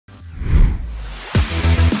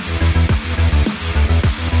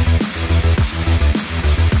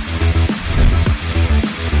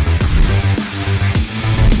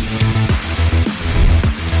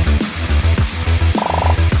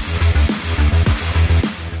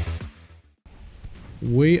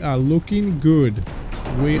We are looking good.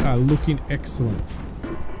 We are looking excellent.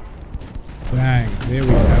 Bang. There we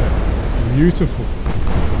go. Beautiful.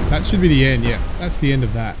 That should be the end. Yeah, that's the end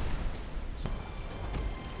of that. So,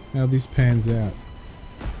 how this pans out.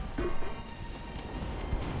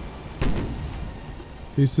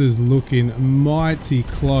 This is looking mighty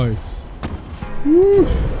close. Woo!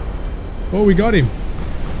 Oh, we got him.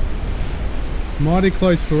 Mighty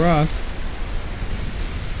close for us.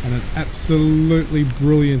 And an absolutely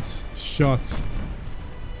brilliant shot.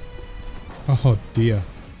 Oh dear.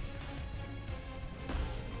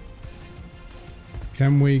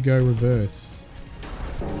 Can we go reverse?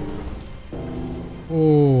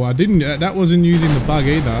 Oh, I didn't. That wasn't using the bug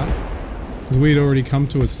either. Because we'd already come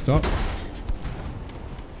to a stop.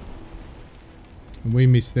 And we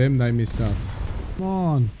missed them, they missed us. Come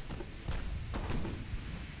on.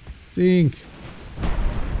 Stink.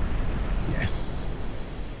 Yes.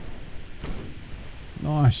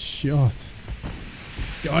 Nice shot.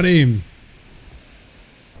 Got him.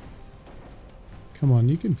 Come on,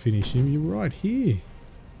 you can finish him. You're right here.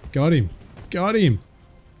 Got him. Got him.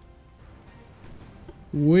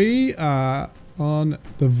 We are on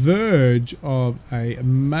the verge of a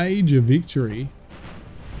major victory.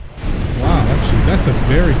 Wow, actually, that's a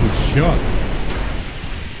very good shot.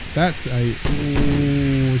 That's a...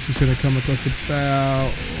 Oh, this is going to come across the bow.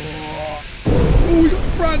 Oh, we got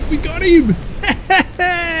the front. We got him.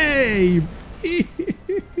 Hey!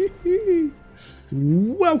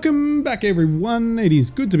 Welcome back, everyone. It is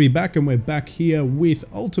good to be back, and we're back here with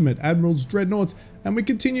Ultimate Admirals Dreadnoughts, and we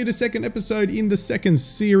continue the second episode in the second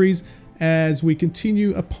series as we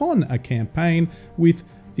continue upon a campaign with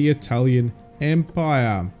the Italian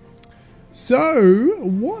Empire. So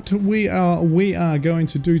what we are going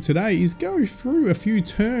to do today is go through a few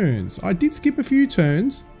turns. I did skip a few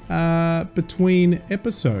turns between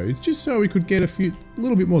episodes just so we could get a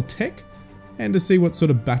little bit more tech and to see what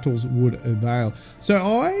sort of battles would avail. So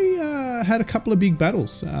I had a couple of big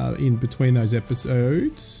battles in between those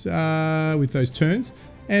episodes with those turns,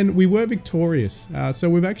 and we were victorious. So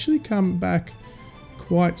we've actually come back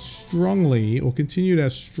quite strongly, or continued our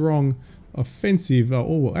strong offensive,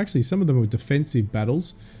 or actually some of them were defensive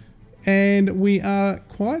battles, and we are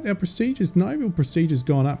quite, our prestigious, naval prestige has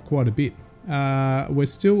gone up quite a bit. We're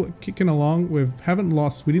still kicking along. We haven't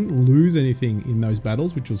lost, we didn't lose anything in those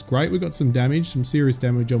battles, which was great. We got some damage, some serious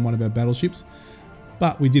damage on one of our battleships,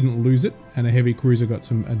 but we didn't lose it, and a heavy cruiser got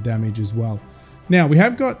some damage as well. Now we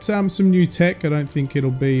have got some new tech. I don't think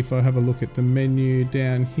it'll be, if I have a look at the menu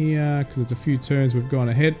down here, because it's a few turns we've gone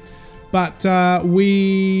ahead, but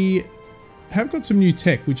we have got some new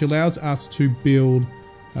tech which allows us to build,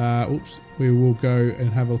 oops, we will go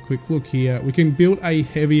and have a quick look here. We can build a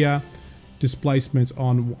heavier displacement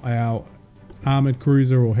on our armored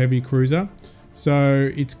cruiser or heavy cruiser.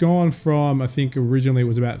 So it's gone from, I think originally it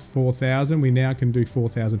was about 4,000, we now can do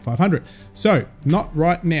 4,500. So not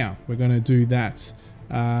right now, we're going to do that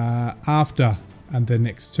after the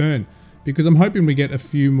next turn, because I'm hoping we get a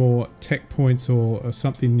few more tech points or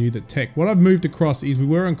something new that tech. What I've moved across is we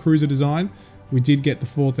were on cruiser design. We did get the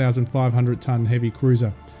 4,500 ton heavy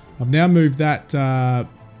cruiser. I've now moved that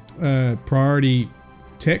priority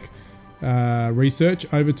tech research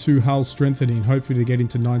over to hull strengthening, hopefully to get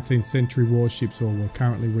into 19th century warships, or we're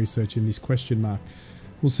currently researching this question mark.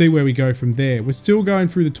 We'll see where we go from there. We're still going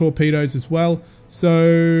through the torpedoes as well,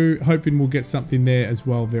 so hoping we'll get something there as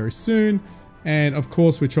well very soon. And of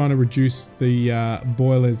course we're trying to reduce the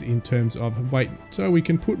boilers in terms of weight so we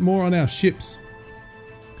can put more on our ships.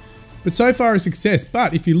 But so far a success.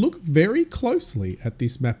 But if you look very closely at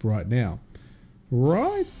this map right now,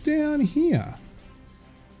 right down here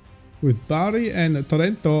with Bari and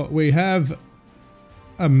Trento, we have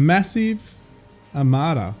a massive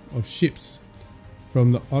armada of ships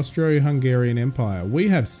from the Austro-Hungarian Empire. We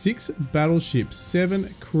have 6 battleships,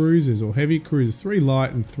 7 cruisers or heavy cruisers, 3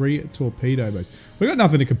 light and 3 torpedo boats. We've got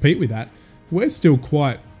nothing to compete with that. We're still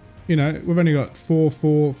quite, you know, we've only got 4,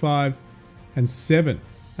 5 and 7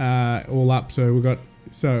 all up. So we've got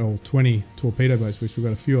 20 torpedo boats, which we've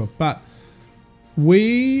got a few of. But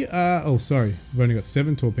we oh sorry, we've only got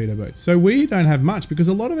 7 torpedo boats. So we don't have much because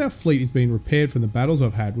a lot of our fleet is being repaired from the battles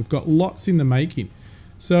I've had. We've got lots in the making.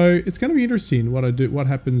 So it's going to be interesting what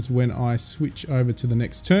happens when I switch over to the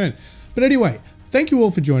next turn. But anyway, thank you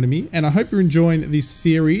all for joining me, and I hope you're enjoying this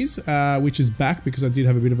series, which is back because I did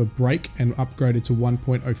have a bit of a break and upgraded to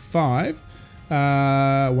 1.05.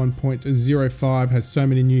 1.05 has so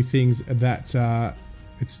many new things that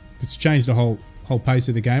it's changed the whole pace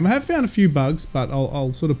of the game. I have found a few bugs, but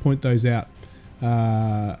I'll sort of point those out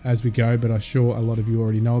as we go, but I'm sure a lot of you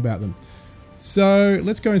already know about them. So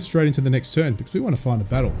let's go straight into the next turn because we want to find a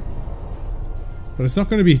battle. But it's not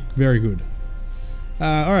going to be very good.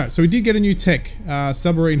 Alright, so we did get a new tech.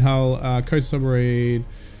 Submarine hull, coastal submarine.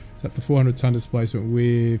 It's up to 400 ton displacement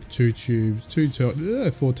with 2 tubes,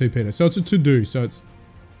 4 torpedoes. So it's a to-do, so it's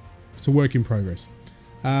a work in progress.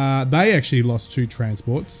 They actually lost 2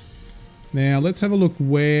 transports. Now let's have a look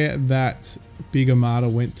where that big armada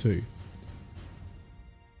went to.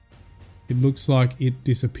 It looks like it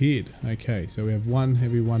disappeared. Okay, so we have 1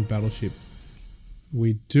 heavy, 1 battleship.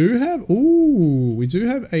 We do have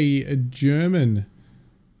a German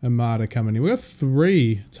armada coming in. We got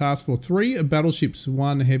 3 task force, 3 battleships,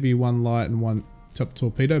 1 heavy, 1 light, and 1 top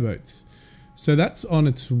torpedo boats. So that's on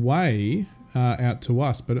its way out to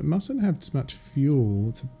us, but it mustn't have much fuel.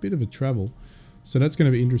 It's a bit of a travel. So that's going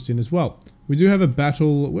to be interesting as well. We do have a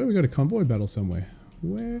battle. Where we got a convoy battle somewhere?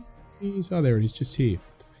 Where is? Oh, there it is, just here.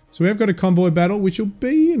 So we have got a convoy battle, which will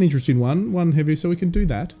be an interesting one. 1 heavy, so we can do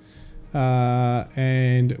that.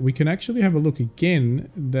 And we can actually have a look again.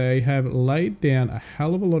 They have laid down a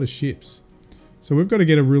hell of a lot of ships. So we've got to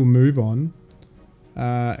get a real move on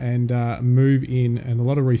and move in, and a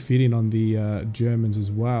lot of refitting on the Germans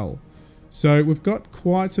as well. So we've got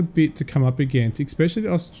quite a bit to come up against, especially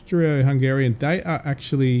the Austro-Hungarian. They are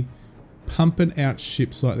actually pumping out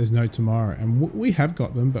ships like there's no tomorrow. And we have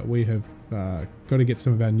got them, but we have got to get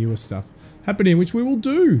some of our newer stuff happening, which we will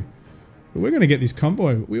do. But we're going to get this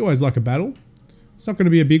convoy. We always like a battle. It's not going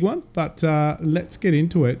to be a big one, but let's get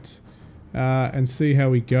into it and see how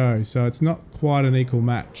we go. So it's not quite an equal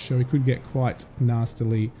match, so we could get quite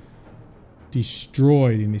nastily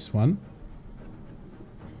destroyed in this one.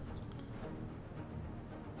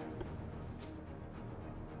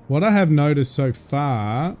 What I have noticed so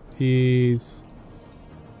far is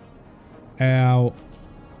our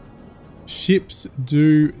ships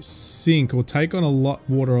do sink or take on a lot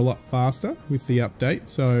water a lot faster with the update,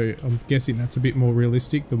 so I'm guessing that's a bit more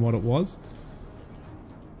realistic than what it was.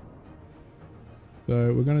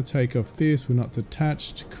 So we're going to take off this. We're not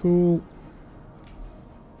detached. Cool.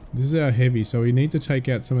 This is our heavy, so we need to take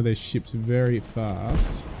out some of their ships very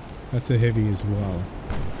fast. That's a heavy as well.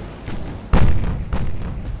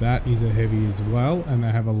 That is a heavy as well, and they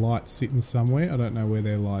have a light sitting somewhere. I don't know where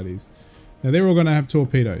their light is. Now they're all going to have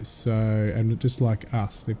torpedoes, so, and just like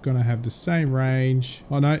us, they're going to have the same range.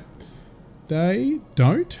 Oh no, they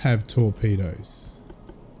don't have torpedoes.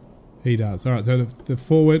 He does. All right, so the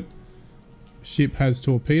forward ship has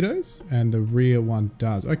torpedoes and the rear one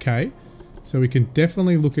does. Okay, so we can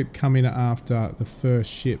definitely look at coming after the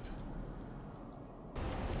first ship.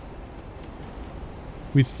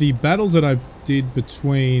 With the battles that I did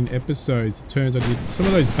between episodes, the turns I did, some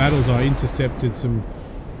of those battles I intercepted some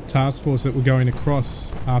task force that were going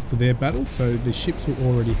across after their battles, so the ships were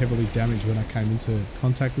already heavily damaged when I came into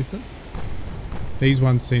contact with them. These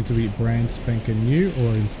ones seem to be brand spanking new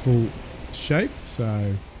or in full shape,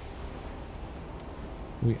 so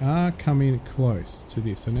we are coming close to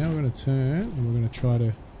this. So now we're going to turn and we're going to try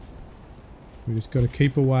to, we just got to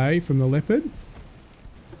keep away from the Leopard.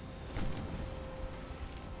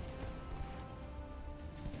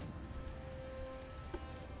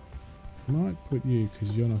 Might put you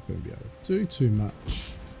because you're not going to be able to do too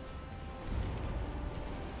much.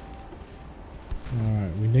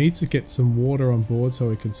 Alright, we need to get some water on board so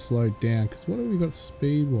we can slow down, because what have we got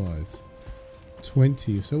speed wise?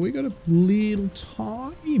 20, so we got a little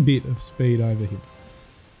tiny bit of speed over him.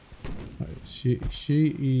 She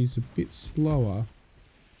is a bit slower.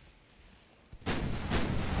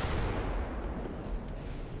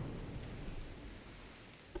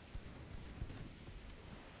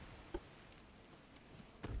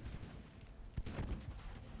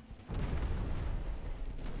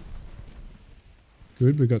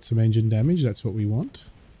 Good, we got some engine damage, that's what we want.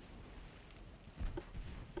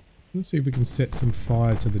 Let's see if we can set some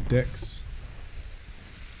fire to the decks.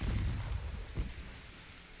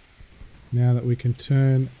 Now that we can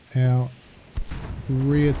turn our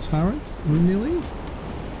rear turrets nearly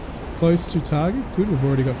close to target. Good, we've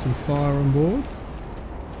already got some fire on board.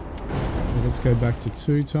 Now let's go back to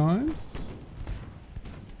 2 times.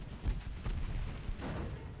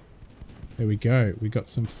 There we go, we got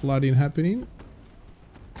some flooding happening.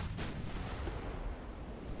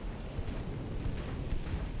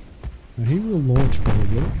 Now he will launch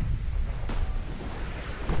probably.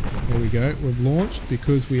 There we go. We've launched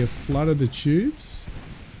because we have flooded the tubes.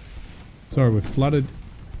 Sorry, we've flooded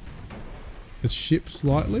the ship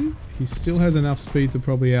slightly. He still has enough speed to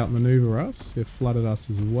probably outmaneuver us. They've flooded us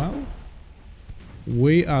as well.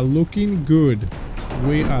 We are looking good.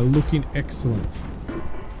 We are looking excellent.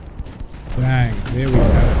 Bang. There we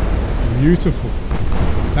have it. Beautiful.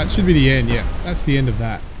 That should be the end, yeah. That's the end of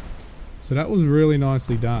that. So that was really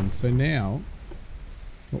nicely done. So now,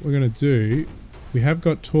 what we're going to do, we have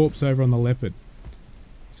got torps over on the Leopard.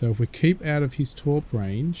 So if we keep out of his torp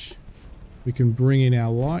range, we can bring in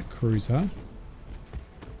our light cruiser.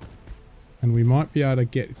 And we might be able to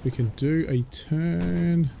get, if we can do a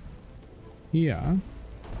turn here.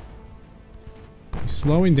 He's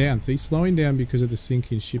slowing down. See, he's slowing down because of the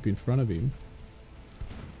sinking ship in front of him.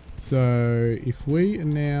 So if we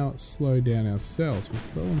now slow down ourselves, we'll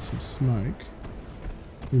throw in some smoke.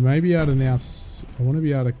 We may be able to now, I want to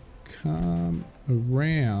be able to come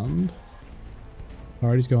around.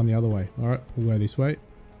 Alright, he's going the other way. Alright, we'll go this way.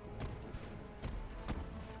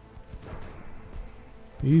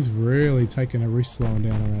 He's really taking a risk slowing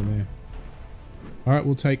down around there. Alright,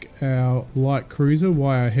 we'll take our light cruiser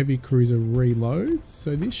while our heavy cruiser reloads.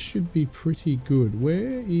 So this should be pretty good.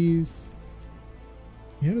 Where is...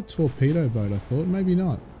 He had a torpedo boat, I thought. Maybe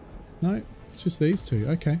not. No, it's just these two.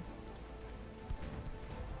 Okay.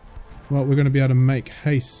 Well, we're going to be able to make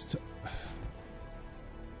haste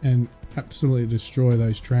and absolutely destroy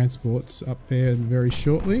those transports up there very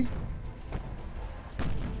shortly.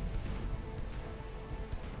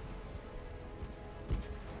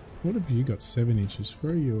 What have you got? 7 inches.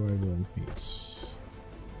 Throw you over on heat.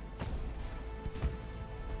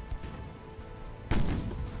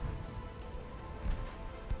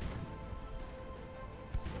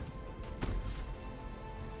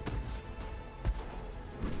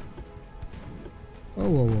 Oh,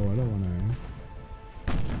 whoa, whoa, I don't want to.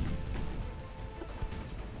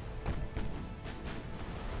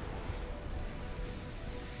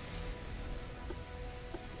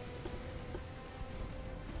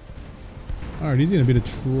 Alright, he's in a bit of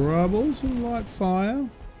trouble. Some light fire.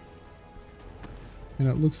 And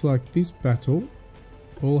it looks like this battle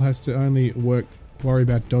all has to only worry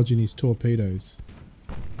about dodging his torpedoes.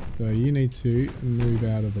 So you need to move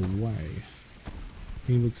out of the way.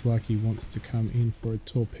 He looks like he wants to come in for a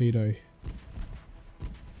torpedo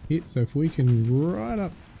hit. So if we can right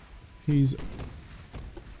up his...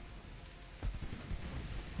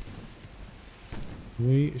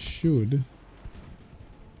 We should...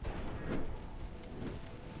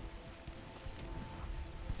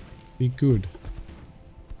 be good.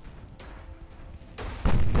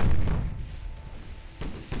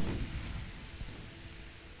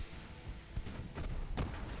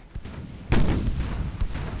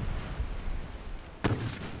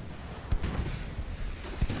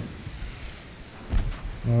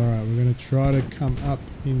 Alright, we're going to try to come up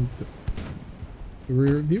in the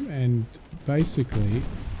rear of him and basically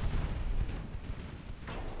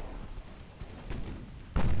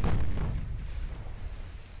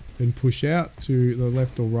then push out to the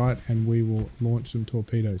left or right and we will launch some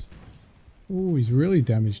torpedoes. Oh, he's really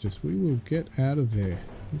damaged us. We will get out of there.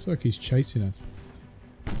 Looks like he's chasing us.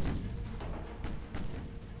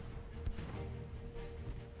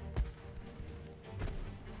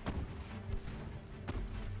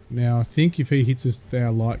 Now, I think if he hits us with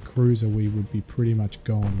our light cruiser, we would be pretty much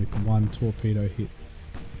gone with one torpedo hit.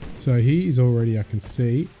 So he is already, I can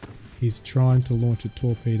see, he's trying to launch a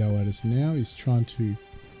torpedo at us now. He's trying to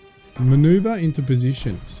maneuver into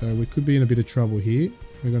position. So we could be in a bit of trouble here.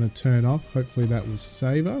 We're going to turn off. Hopefully that will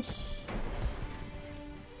save us.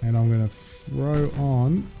 And I'm going to throw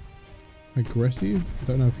on aggressive.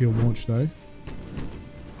 Don't know if he'll launch though.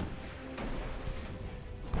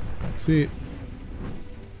 That's it.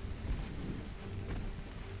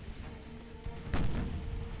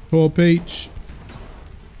 Poor Peach.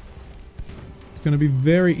 It's going to be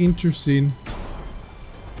very interesting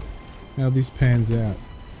how this pans out.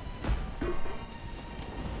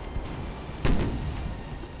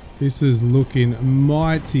 This is looking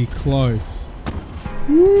mighty close.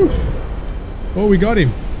 Woo! Oh, we got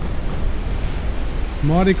him.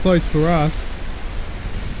 Mighty close for us.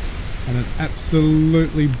 And an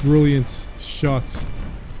absolutely brilliant shot.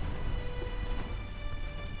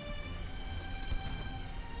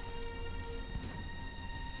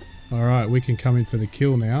 Alright, we can come in for the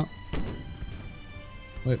kill now.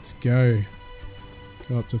 Let's go.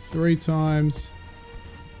 Go up to 3 times.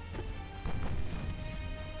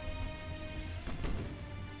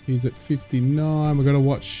 He's at 59. We've got to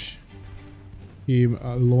watch him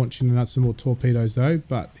launching some more torpedoes though,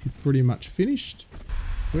 but he's pretty much finished.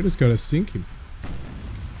 We're just got to sink him.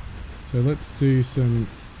 So let's do some,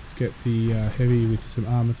 let's get the heavy with some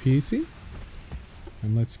armor piercing.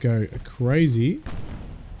 And let's go crazy.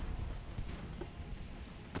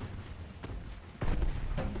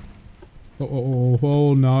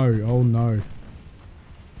 Oh no, oh no.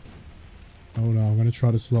 Oh no, I'm going to try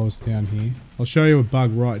to slow us down here. I'll show you a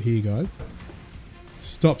bug right here, guys.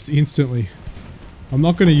 Stops instantly. I'm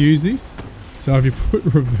not going to use this. So if you put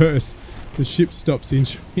reverse, the ship stops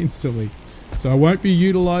instantly. So I won't be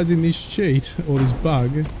utilizing this cheat or this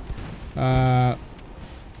bug to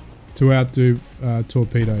outdo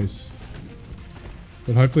torpedoes.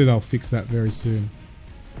 But hopefully they'll fix that very soon.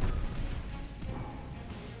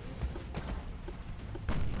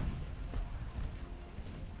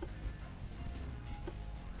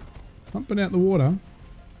 Pumping out the water.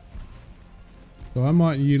 So I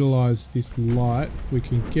might utilize this light. If we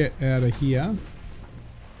can get out of here,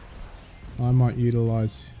 I might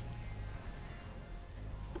utilize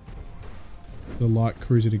the light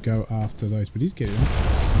cruiser to go after those. But he's getting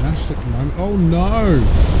absolutely smashed at the moment. Oh no!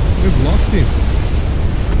 We've lost him.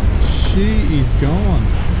 She is gone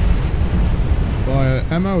by an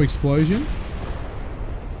ammo explosion.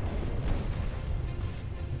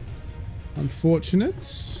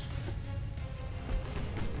 Unfortunate.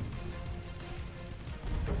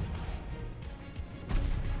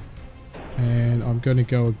 And I'm going to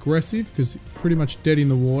go aggressive because it's pretty much dead in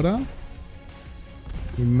the water.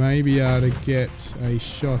 We may be able to get a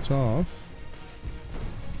shot off.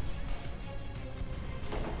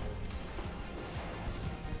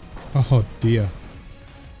 Oh dear.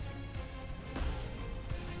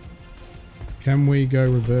 Can we go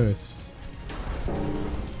reverse?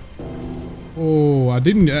 Oh, I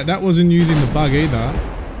didn't. That wasn't using the bug either,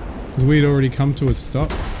 because we'd already come to a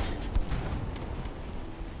stop.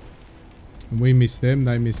 And we missed them,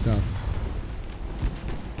 they missed us.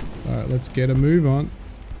 Alright, let's get a move on.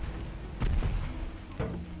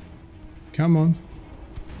 Come on.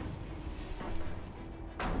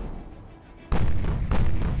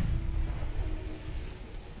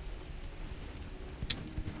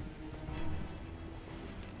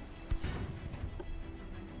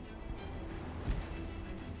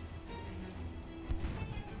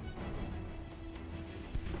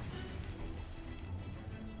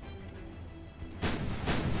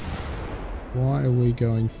 Why are we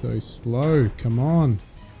going so slow? Come on.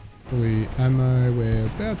 Ammo, we're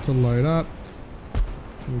about to load up.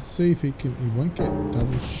 We'll see if he won't get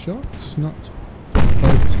double shot. Not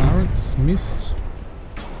both turrets missed.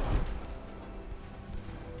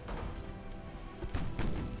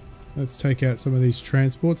 Let's take out some of these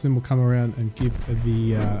transports, then we'll come around and give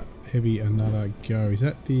the heavy another go. Is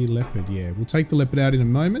that the Leopard? Yeah, we'll take the Leopard out in a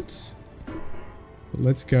moment. But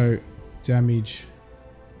let's go damage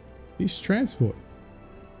this transport.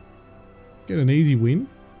 Get an easy win.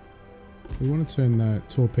 We want to turn the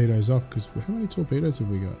torpedoes off because how many torpedoes have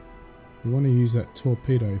we got? We want to use that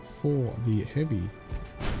torpedo for the heavy.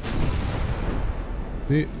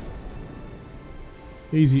 There.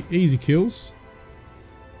 Easy kills.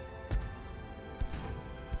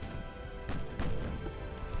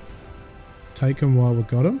 Take them while we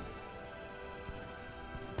got them.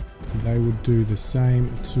 And they would do the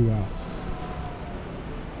same to us.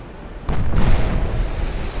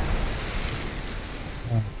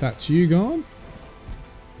 That's you gone.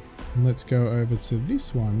 And let's go over to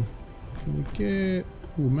this one. Can we get...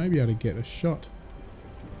 We'll maybe able to get a shot.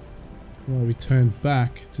 While we turn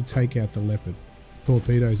back to take out the Leopard.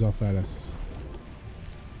 Torpedoes off at us.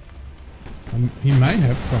 He may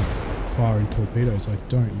have front firing torpedoes, I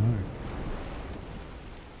don't know.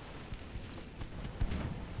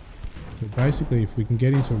 So basically if we can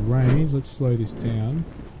get into range, let's slow this down.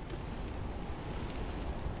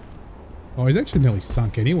 Oh, he's actually nearly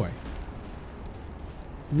sunk anyway.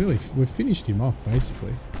 Really, we've finished him off,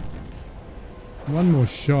 basically. One more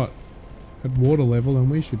shot at water level and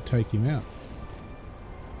we should take him out.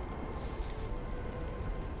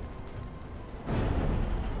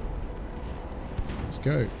 Let's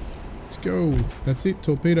go. Let's go. That's it.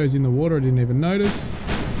 Torpedoes in the water. I didn't even notice.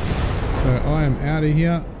 So I am out of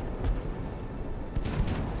here.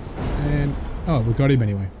 And... oh, we got him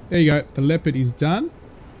anyway. There you go. The Leopard is done.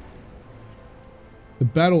 The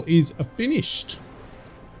battle is finished.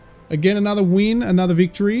 Again, another win, another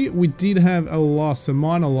victory. We did have a loss, a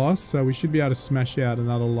minor loss, so we should be able to smash out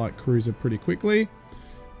another light cruiser pretty quickly.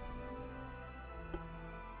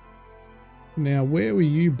 Now, where were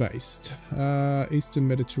you based? Eastern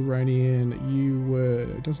Mediterranean. You were...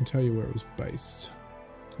 it doesn't tell you where it was based.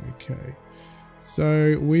 Okay.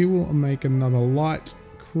 So, we will make another light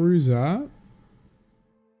cruiser.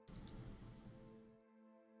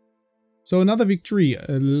 So another victory,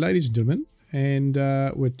 ladies and gentlemen, and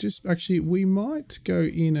we're just actually, we might go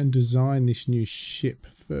in and design this new ship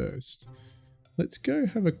first. Let's go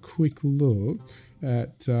have a quick look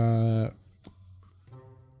at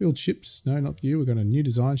build ships. No, not you. We're going to new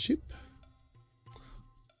design ship.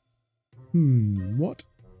 What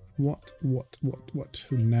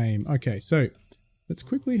name? Okay, so Let's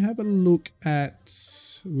quickly have a look at,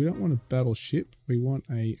 we don't want a battleship, we want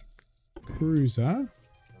a cruiser.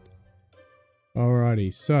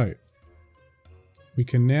 Alrighty, so we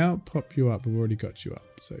can now pop you up. We've already got you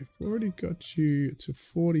up. So we've already got you to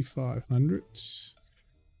 4,500.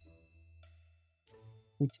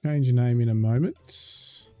 We'll change your name in a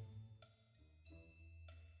moment.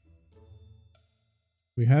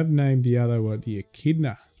 We have named the other one the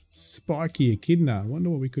Echidna. Spiky Echidna. I wonder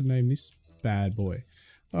what we could name this bad boy.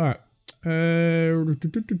 Alright. Happy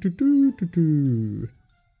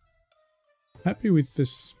with the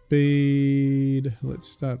speed. Let's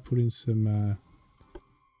start putting some...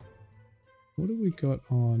 what have we got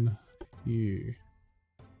on you?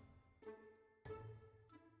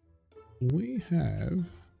 We have...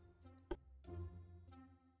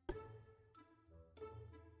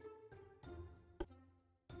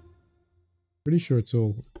 pretty sure it's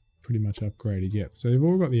all pretty much upgraded. Yep. So they've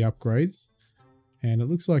all got the upgrades. And it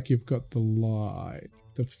looks like you've got the light,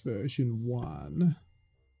 the version 1.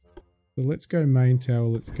 So let's go main tower.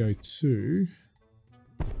 Let's go 2.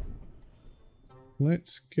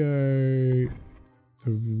 Let's go the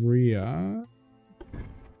rear.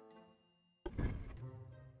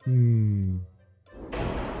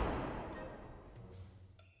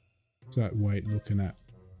 What's that weight looking at?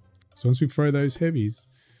 So once we throw those heavies,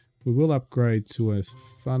 we will upgrade to a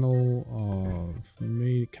funnel of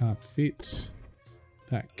me can't fit.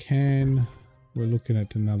 That can. We're looking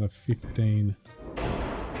at another 15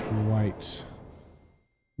 weight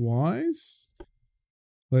wise.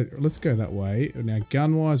 Let's go that way. Now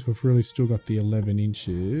gun wise, we've really still got the 11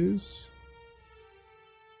 inches.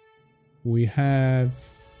 We have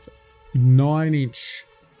 9 inch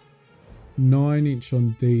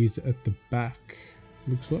on these at the back.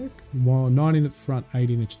 Looks like. Well, 9 in at the front,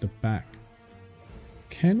 18 inch at the back.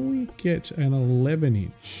 Can we get an 11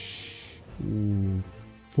 inch? Ooh,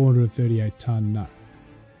 438 ton nut.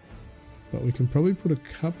 But we can probably put a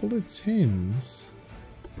couple of 10s.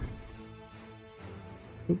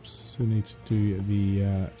 Oops, we need to do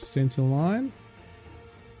the center line.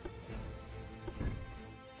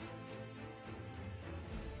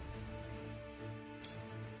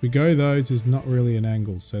 We go those is not really an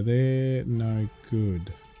angle, so they're no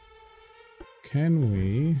good. Can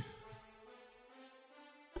we?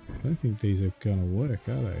 I don't think these are gonna work,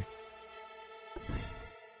 are they?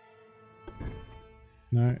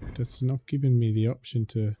 No, that's not giving me the option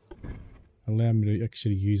to allow me to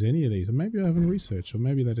actually use any of these. Or maybe I haven't researched, or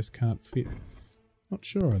maybe they just can't fit. Not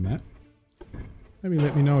sure on that. Maybe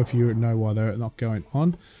let me know if you know why they're not going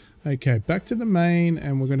on. Okay, back to the main,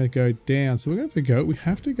 and we're going to go down. So we're going to have to go. We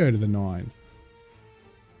have to go to the 9.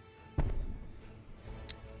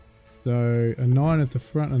 So a 9 at the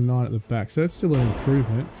front and a 9 at the back. So that's still an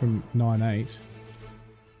improvement from 9.8.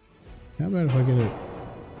 How about if I get a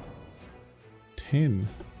 10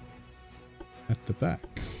 at the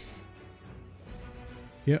back?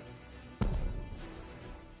 Yep.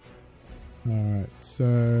 Alright,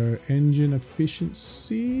 so engine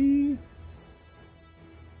efficiency.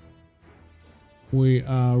 We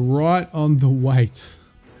are right on the weight.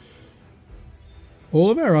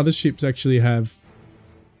 All of our other ships actually have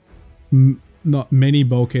not many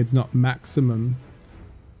bulkheads, not maximum.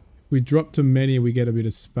 If we drop to many, we get a bit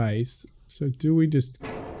of space. So do we just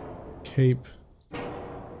keep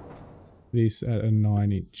this at a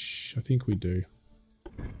 9 inch? I think we do.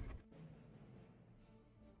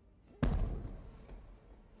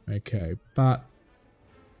 Okay, but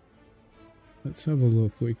let's have a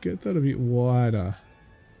look. We get that a bit wider.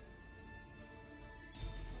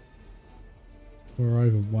 We're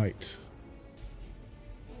overweight.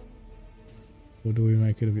 Or do we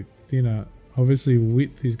make it a bit thinner? Obviously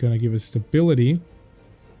width is going to give us stability.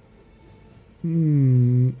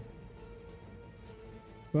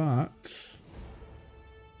 But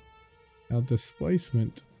our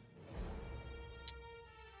displacement.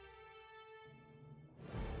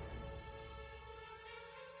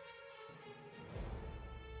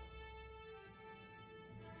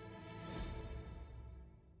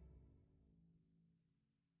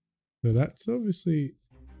 So that's obviously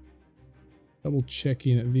double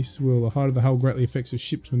checking that this will, the height of the hull greatly affects the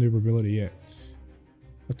ship's maneuverability. Yeah.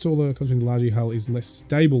 That's all that comes with the larger hull is less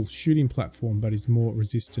stable shooting platform, but is more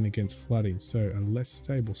resistant against flooding. So a less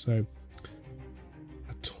stable. So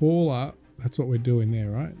a taller, that's what we're doing there,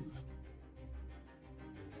 right?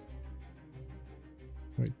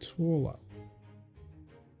 Wait, taller.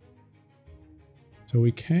 So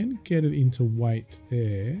we can get it into weight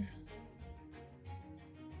there.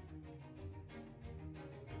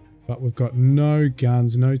 But we've got no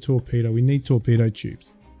guns, no torpedo. We need torpedo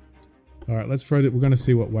tubes. All right, let's throw it. We're going to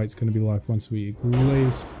see what weight's going to be like once we at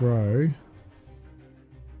least throw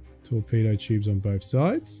torpedo tubes on both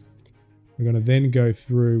sides. We're going to then go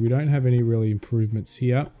through. We don't have any really improvements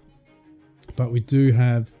here, but we do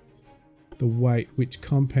have the weight, which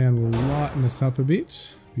compound will lighten us up a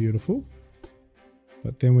bit. Beautiful.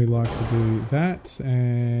 But then we like to do that,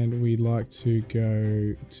 and we like to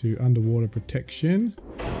go to underwater protection.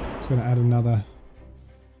 It's going to add another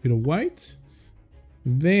bit of weight.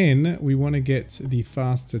 Then we want to get the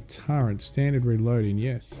faster turret. Standard reloading.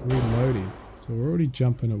 Yes, reloading. So we're already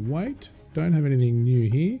jumping at weight. Don't have anything new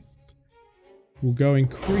here. We'll go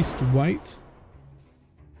increased weight.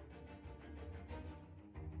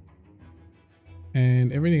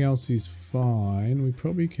 And everything else is fine. We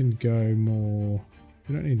probably can go more.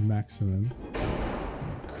 We don't need maximum.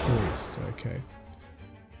 Increased. Okay.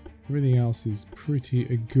 Everything else is pretty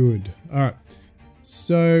good. All right.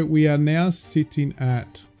 So we are now sitting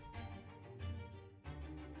at...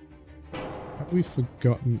 Have we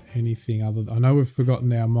forgotten anything other than... I know we've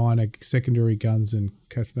forgotten our minor secondary guns and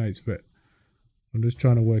casemates, but I'm just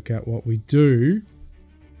trying to work out what we do.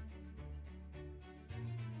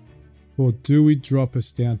 Or do we drop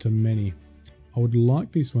us down to many? I would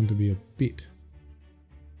like this one to be a bit.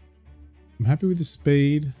 I'm happy with the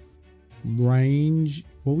speed. Range.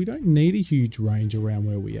 Well, we don't need a huge range around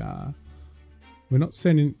where we are. We're not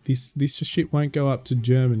sending this ship won't go up to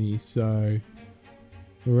Germany, so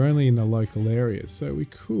we're only in the local area. So we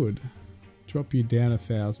could drop you down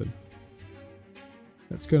 1,000.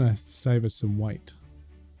 That's going to save us some weight.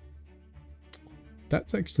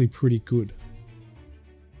 That's actually pretty good.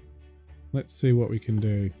 Let's see what we can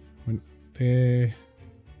do. When there,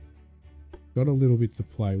 got a little bit to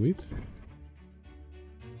play with.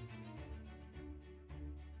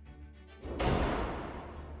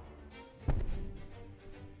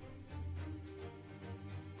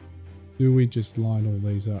 Do we just line all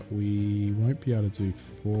these up? We won't be able to do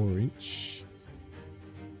 4-inch.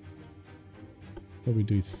 Probably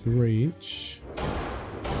do 3-inch.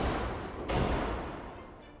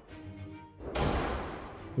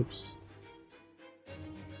 Oops.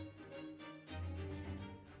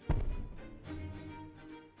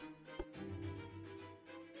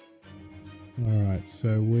 All right,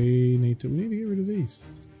 so we need to get rid of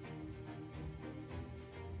these.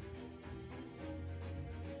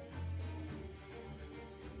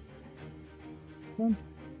 Come on,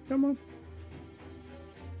 come on.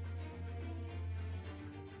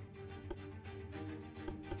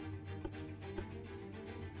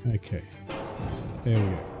 Okay, there we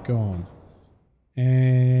go, gone.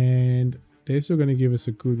 And they're still going to give us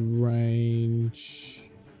a good range.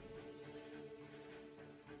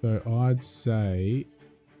 So I'd say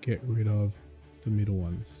get rid of the middle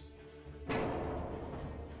ones.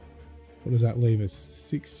 What does that leave us?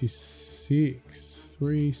 66,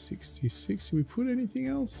 366. Did we put anything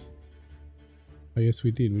else? Oh yes,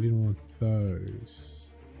 we did. We didn't want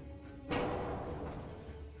those.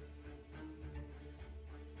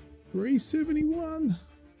 371.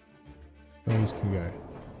 Those can go.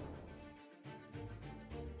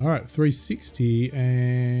 All right, 360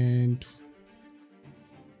 and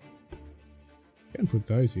can put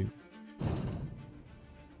those in.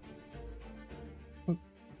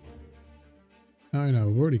 Oh no,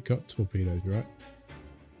 we've already got torpedoes, right?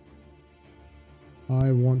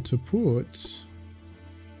 I want to put...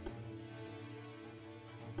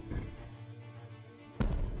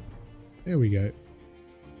 There we go.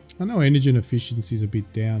 I know engine efficiency is a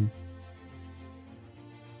bit down.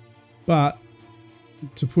 But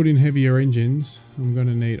to put in heavier engines, I'm going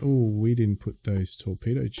to need... Oh, we didn't put those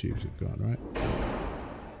torpedo tubes have gone, right?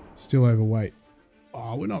 Still overweight.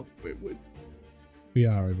 Oh, we're not... We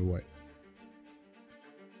are overweight.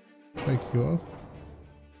 Take you off.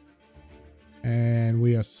 And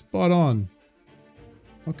we are spot on.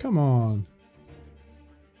 Oh, come on.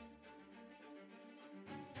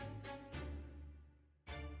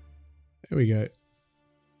 There we go.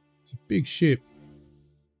 It's a big ship.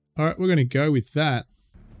 All right, we're going to go with that.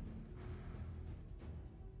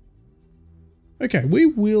 Okay, we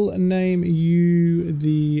will name you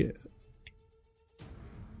the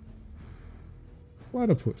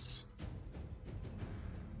Platypus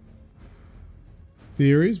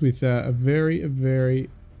series with a very...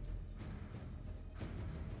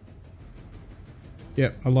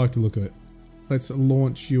 Yep, I like the look of it. Let's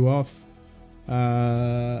launch you off.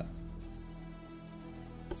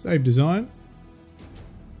 Save design.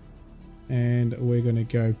 And we're going to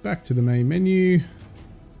go back to the main menu.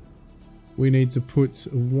 We need to put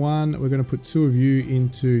one. We're going to put two of you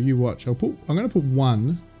into. You watch. I'm going to put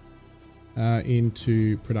one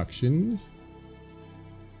into production.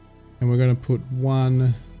 And we're going to put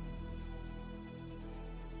one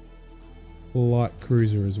light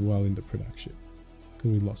cruiser as well into production,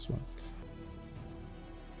 because we lost one.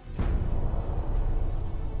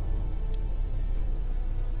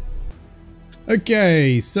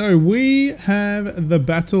 Okay, so we have the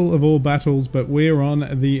battle of all battles, but we're on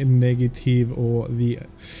the negative or the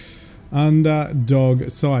underdog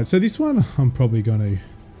side. So this one I'm probably going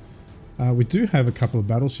to... we do have a couple of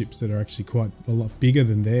battleships that are actually quite a lot bigger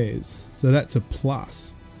than theirs, so that's a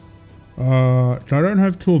plus. They don't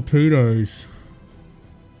have torpedoes.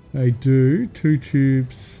 They do. 2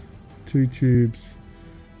 tubes, 2 tubes,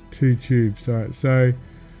 2 tubes. Alright, so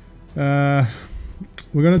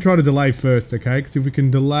we're going to try to delay first, okay? Because if we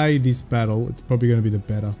can delay this battle, it's probably going to be the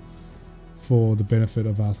better for the benefit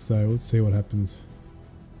of us. So let's see what happens.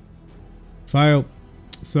 Fail.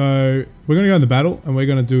 So we're going to go in the battle and we're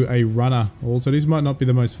going to do a runner. Also, this might not be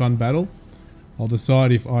the most fun battle. I'll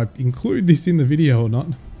decide if I include this in the video or not.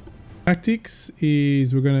 Tactics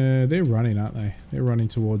is they're running, aren't they? They're running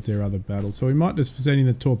towards their other battle. So we might just send in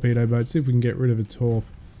the torpedo boat, see if we can get rid of a torp.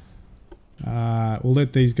 We'll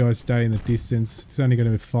let these guys stay in the distance. It's only going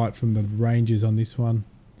to be a fight from the ranges on this one.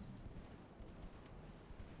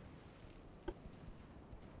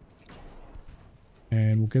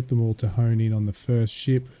 And we'll get them all to hone in on the first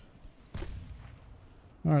ship.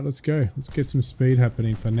 Alright, let's go. Let's get some speed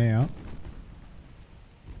happening for now.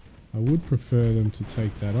 I would prefer them to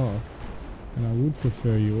take that off. And I would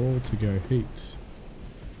prefer you all to go heat.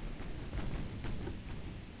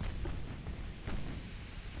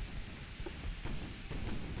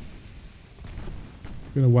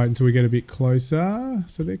 I'm gonna wait until we get a bit closer.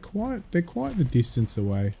 So they're quite the distance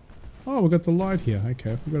away. Oh, we've got the light here.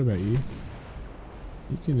 Okay, I forgot about you.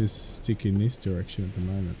 You can just stick in this direction at the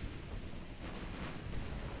moment.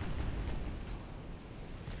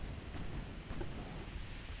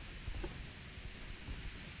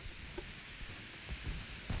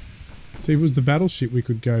 See, if it was the battleship, we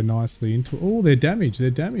could go nicely into... Oh, they're damaged.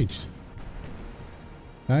 They're damaged.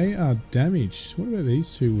 They are damaged. What about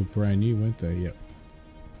these two? Were brand new, weren't they? Yep.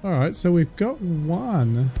 Alright, so we've got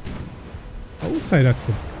one. I would say that's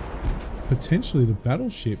potentially the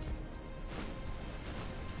battleship.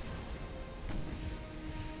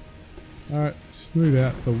 Alright, let's move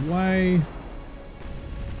out the way.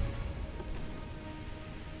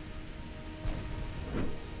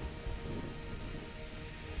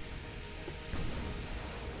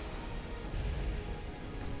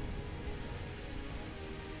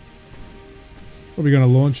 What are we going to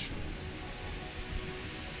launch?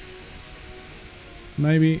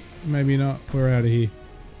 Maybe, maybe not. We're out of here.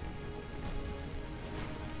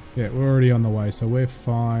 Yeah, we're already on the way, so we're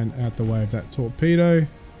fine out the way of that torpedo.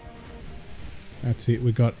 That's it.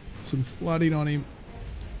 We got some flooding on him.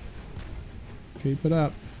 Keep it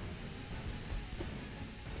up.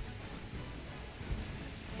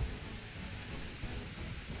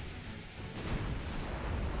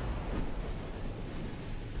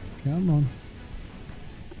 Come on.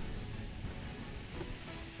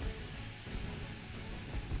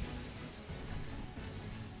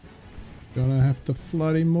 Gonna have to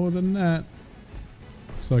flood him more than that.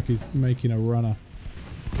 Looks like he's making a runner.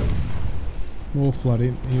 More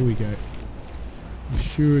flooding. Here we go. You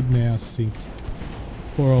should now sink.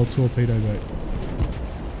 Poor old torpedo boat.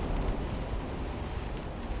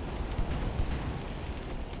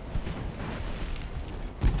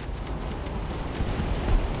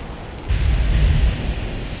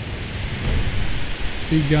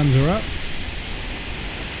 Big guns are up.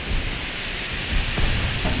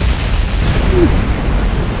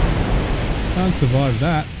 Can't survive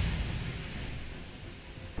that.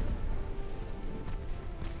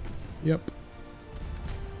 Yep.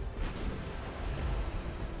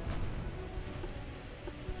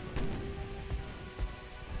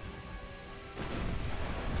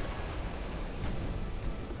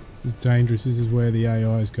 This is dangerous. This is where the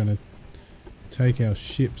AI is going to take our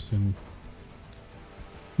ships and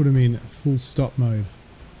put them in full stop mode.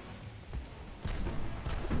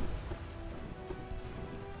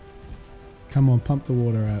 Come on, pump the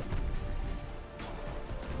water out.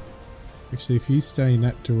 Actually, if you stay in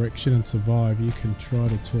that direction and survive, you can try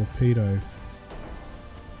to torpedo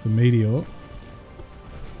the meteor.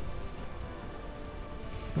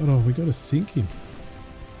 Hold on, we got to sink him.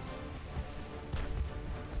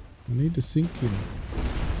 We need to sink him.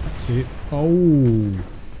 That's it. Oh!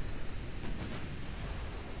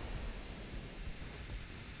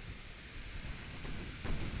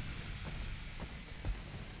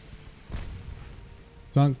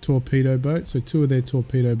 Sunk torpedo boat, so 2 of their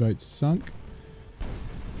torpedo boats sunk.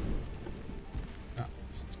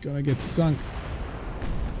 It's gonna get sunk.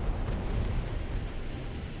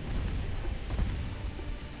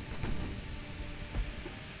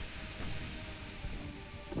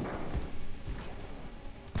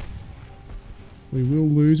 We will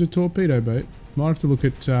lose a torpedo boat. Might have to look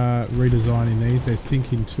at redesigning these. They're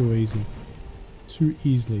sinking too easy. Too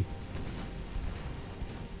easily.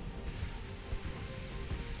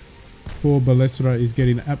 Poor Balestra is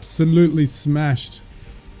getting absolutely smashed.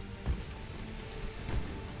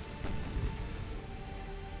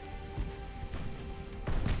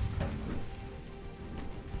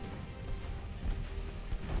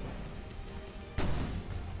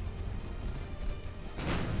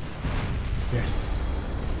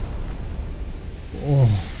 Yes.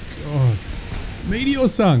 Oh, God. Meteor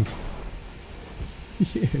sunk.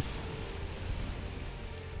 Yes.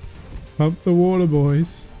 Pump the water,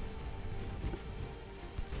 boys.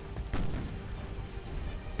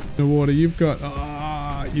 The water you've got.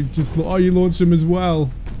 You launched them as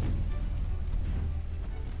well.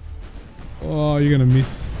 Oh, you're gonna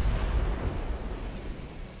miss.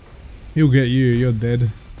 He'll get you. You're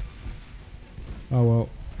dead. Oh well,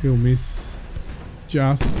 he'll miss.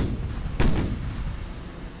 Just.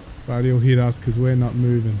 But he'll hit us because we're not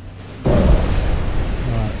moving.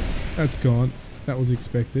 Alright, that's gone. That was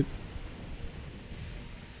expected.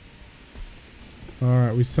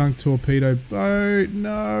 Alright, we sunk torpedo boat.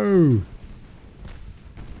 No!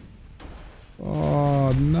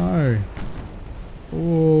 Oh, no.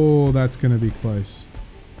 Oh, that's going to be close.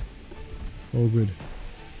 All good.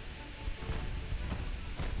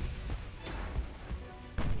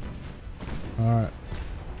 Alright.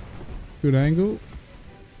 Good angle.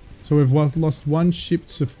 So we've lost one ship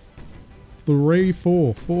to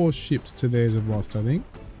four ships to theirs have lost, I think.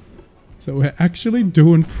 So we're actually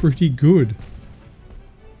doing pretty good.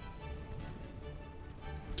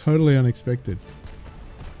 Totally unexpected.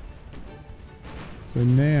 So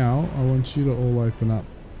now I want you to all open up.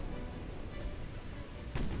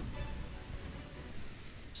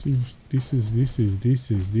 This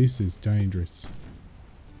is dangerous.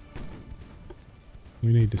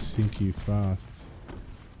 We need to sink you fast.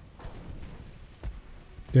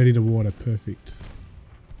 Dirty to water, perfect.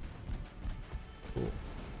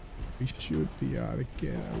 We should be able to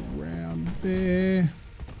get around there.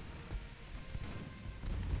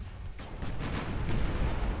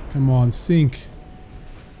 Come on, sink.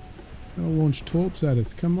 Gonna launch torps at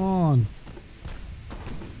us. Come on.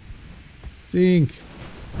 Sink.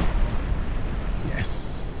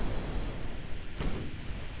 Yes.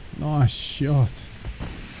 Nice shot.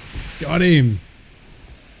 Got him.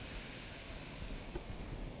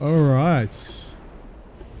 All right.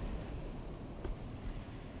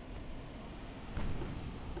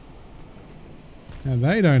 Now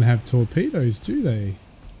they don't have torpedoes, do they?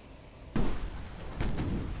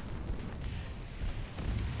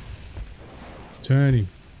 Turning,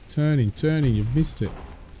 turning, turning. You've missed it.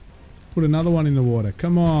 Put another one in the water.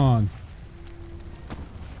 Come on.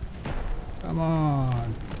 Come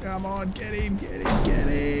on. Come on. Get him, get him, get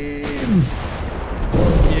him.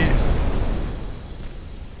 Yes.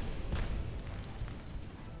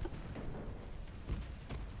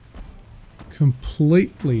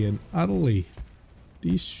 Completely and utterly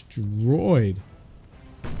destroyed.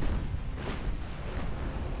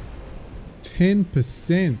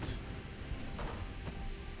 10%.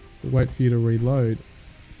 Wait for you to reload.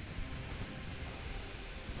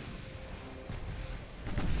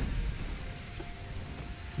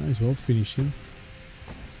 May as well finish him.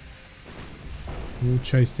 We'll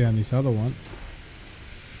chase down this other one.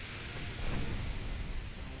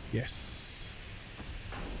 Yes.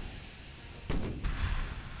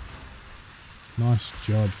 Nice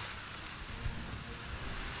job.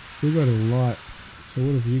 We've got a light. So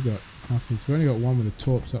what have you got? Nothing. So we've only got one with the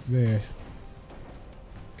torps up there.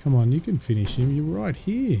 Come on, you can finish him. You're right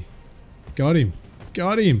here. Got him.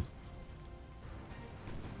 Got him.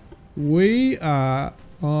 We are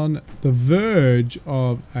on the verge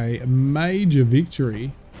of a major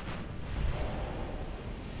victory.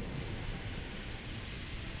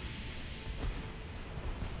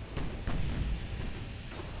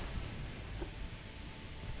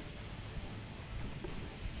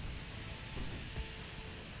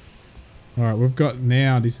 Alright, we've got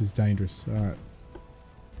now. This is dangerous. Alright.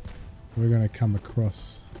 We're going to come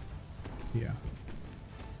across here.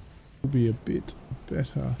 We'll be a bit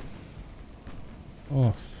better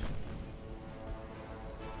off.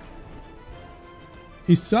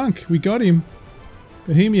 He's sunk. We got him.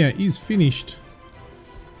 Bohemia is finished.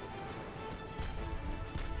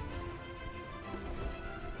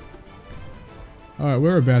 Alright,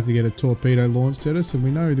 we're about to get a torpedo launched at us and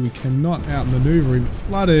we know that we cannot outmaneuver him.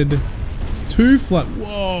 Flooded. Two flood.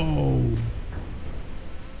 Whoa.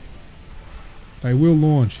 They will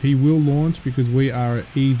launch. He will launch because we are an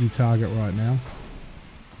easy target right now.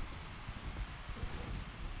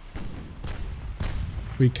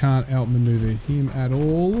 We can't outmaneuver him at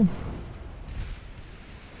all.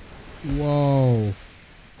 Whoa.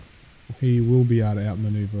 He will be able to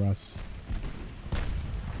outmaneuver us.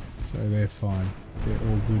 So they're fine. They're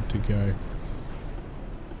all good to go.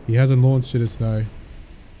 He hasn't launched at us though.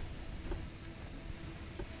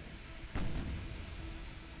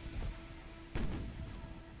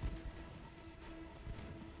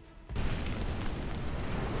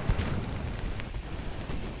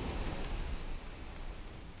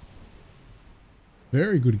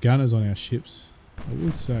 Very good gunners on our ships, I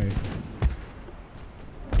would say.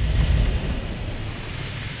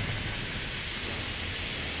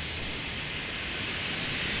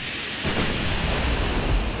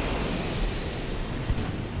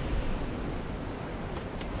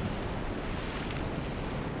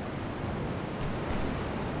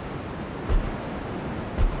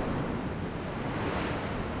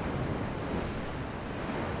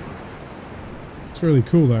 It's really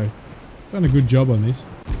cool though. Done a good job on this.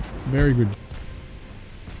 Very good.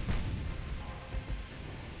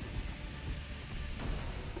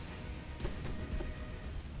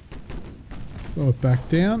 Slow it back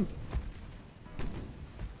down.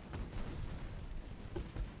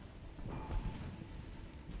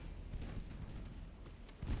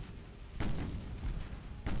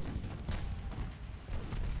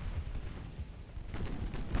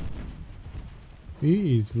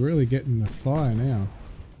 He is really getting the fire now.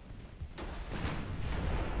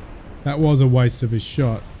 That was a waste of his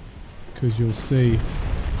shot, because you'll see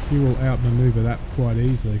he will outmaneuver that quite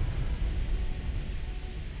easily.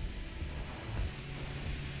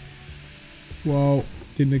 Whoa,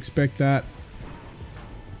 didn't expect that.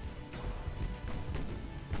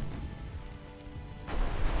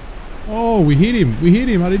 Oh, we hit him. We hit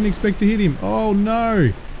him. I didn't expect to hit him. Oh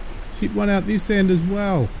no. Let's hit one out this end as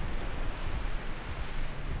well.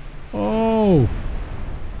 Oh.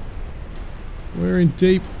 We're in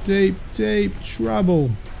deep, deep, deep trouble.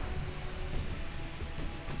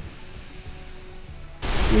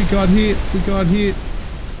 We got hit. We got hit.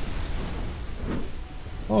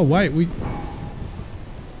 Oh wait, we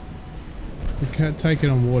can't take it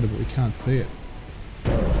on water, but we can't see it.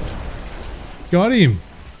 Got him.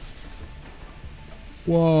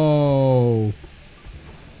 Whoa.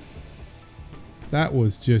 That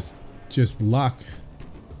was just luck.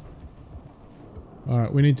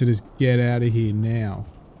 Alright, we need to just get out of here now.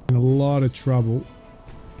 In a lot of trouble.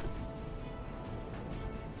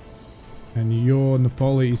 And your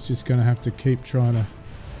Napoli is just going to have to keep trying to...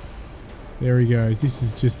 There he goes. This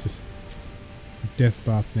is just a death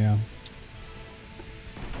bath now.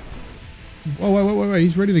 Oh, wait.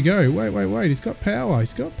 He's ready to go. Wait. He's got power.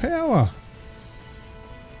 He's got power.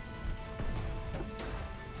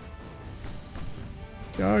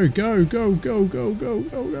 Go.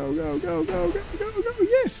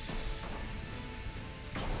 Yes.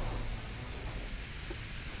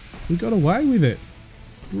 We got away with it.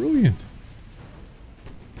 Brilliant.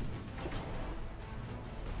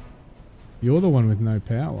 You're the one with no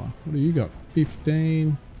power. What do you got?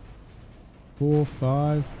 15. 4,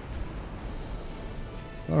 5.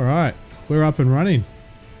 Alright. We're up and running.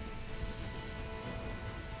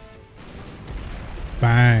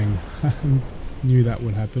 Bang. Knew that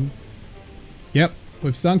would happen. Yep.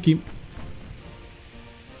 We've sunk him.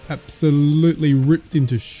 Absolutely ripped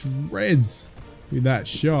into shreds with that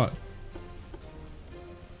shot.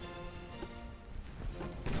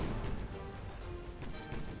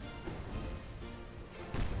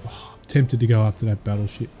 Tempted to go after that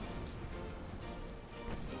battleship.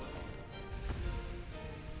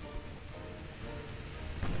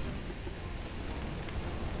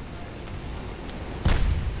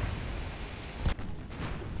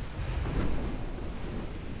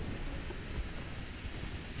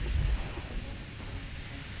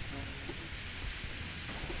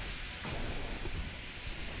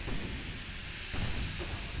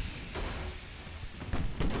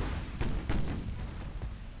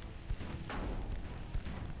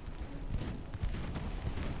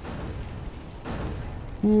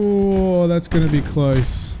 Oh, that's going to be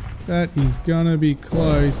close. That is going to be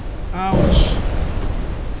close. Ouch.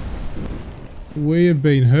 We have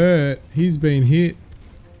been hurt. He's been hit.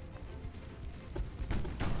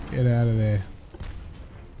 Get out of there.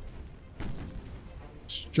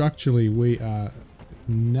 Structurally, we are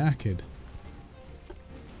knackered.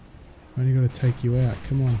 Only got to take you out.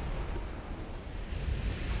 Come on.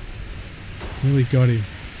 Nearly got him.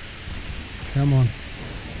 Come on.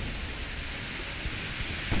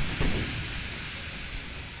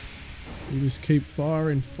 We just keep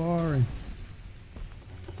firing.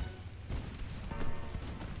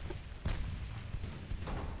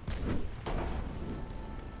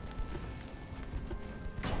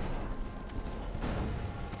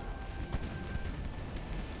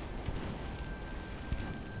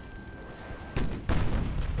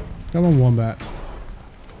 Come on, Wombat.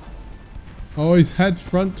 Oh, he's had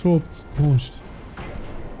front torps launched.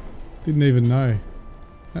 Didn't even know.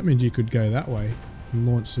 That means you could go that way and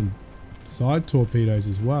launch some side torpedoes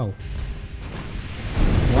as well.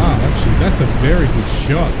 Wow, actually, that's a very good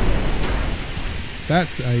shot.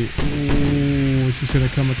 That's a... Ooh, this is going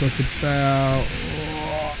to come across the bow.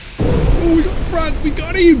 Oh, we got the front. We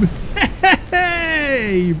got him.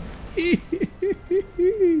 Hey!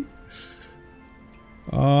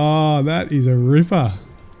 Oh, that is a ripper.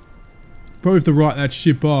 Probably have to write that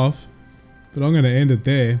ship off, but I'm going to end it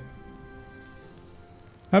there.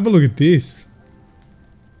 Have a look at this.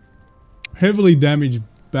 Heavily damaged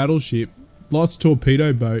battleship. Lost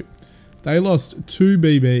torpedo boat. They lost 2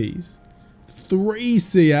 BBs. 3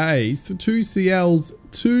 CAs. 2 CLs.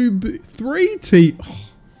 3 T... Oh,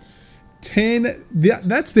 10...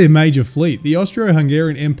 That's their major fleet. The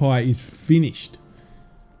Austro-Hungarian Empire is finished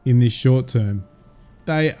in this short term.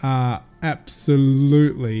 They are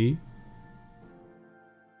absolutely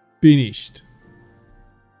finished.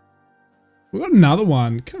 We've got another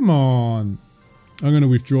one. Come on. I'm going to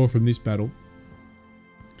withdraw from this battle.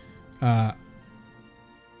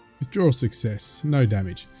 Withdraw success. No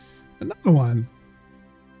damage. Another one.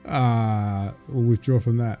 We'll withdraw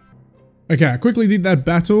from that. Okay, I quickly did that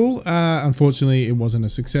battle. Unfortunately, it wasn't a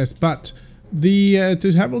success. But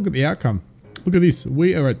to have a look at the outcome. Look at this.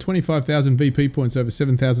 We are at 25,000 VP points over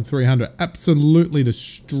 7,300. Absolutely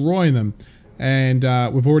destroying them. And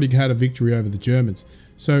we've already had a victory over the Germans.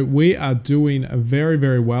 So we are doing very,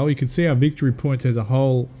 very well. You can see our victory points as a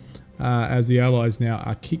whole as the Allies now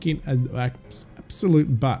are kicking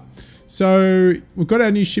absolute butt. So we've got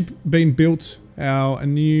our new ship being built, our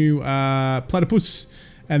new platypus.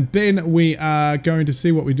 And then we are going to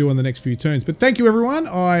see what we do on the next few turns. But thank you, everyone.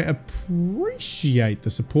 I appreciate the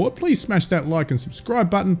support. Please smash that like and subscribe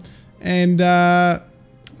button. And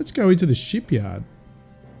let's go into the shipyard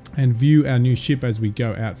and view our new ship as we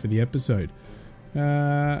go out for the episode.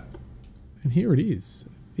 And here it is.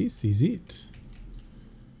 This is it.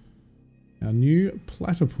 Our new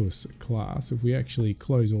platypus class. If we actually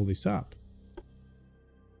close all this up,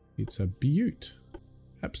 it's a beaut.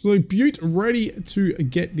 Absolute beaut, ready to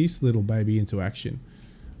get this little baby into action.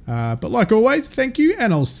 But like always, thank you,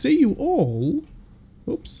 and I'll see you all,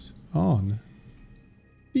 oops, on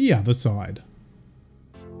the other side.